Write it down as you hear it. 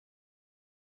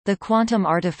The Quantum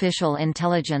Artificial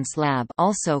Intelligence Lab,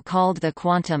 also called the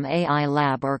Quantum AI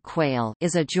Lab or QUAIL,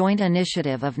 is a joint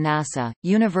initiative of NASA,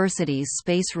 Universities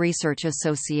Space Research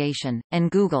Association,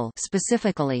 and Google,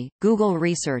 specifically Google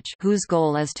Research, whose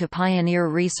goal is to pioneer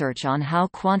research on how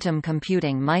quantum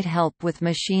computing might help with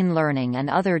machine learning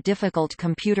and other difficult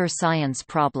computer science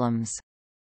problems.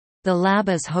 The lab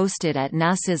is hosted at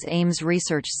NASA's Ames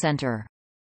Research Center.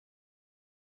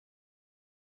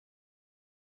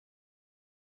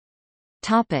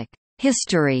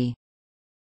 History.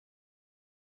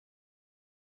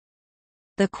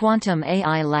 The Quantum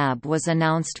AI Lab was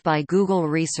announced by Google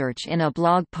Research in a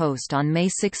blog post on May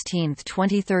 16,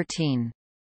 2013.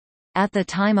 At the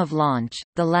time of launch,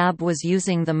 the lab was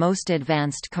using the most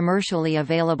advanced commercially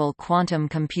available quantum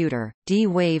computer,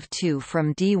 D-Wave 2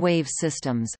 from D-Wave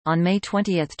Systems. On May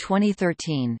 20,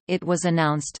 2013, it was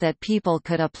announced that people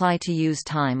could apply to use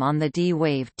time on the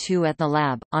D-Wave 2 at the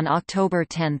lab. On October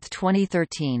 10,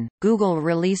 2013, Google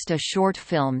released a short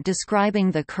film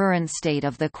describing the current state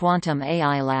of the Quantum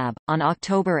AI Lab. On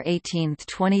October 18,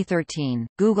 2013,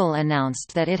 Google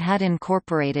announced that it had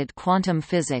incorporated quantum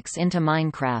physics into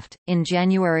Minecraft. In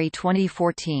January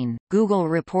 2014, Google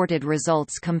reported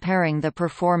results comparing the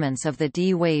performance of the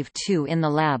D-Wave 2 in the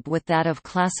lab with that of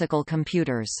classical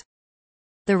computers.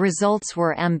 The results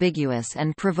were ambiguous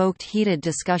and provoked heated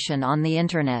discussion on the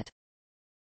Internet.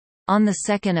 On 2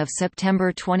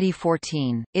 September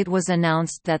 2014, it was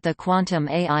announced that the Quantum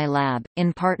AI Lab,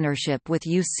 in partnership with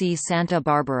UC Santa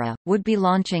Barbara, would be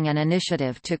launching an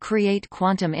initiative to create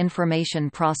quantum information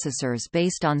processors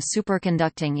based on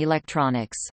superconducting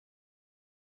electronics.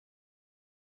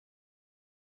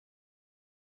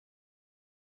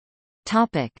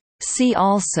 See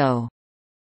also: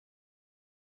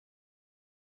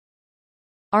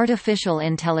 Artificial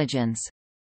intelligence,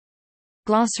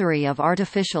 Glossary of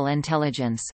artificial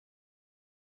intelligence,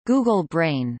 Google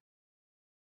Brain,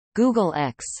 Google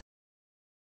X.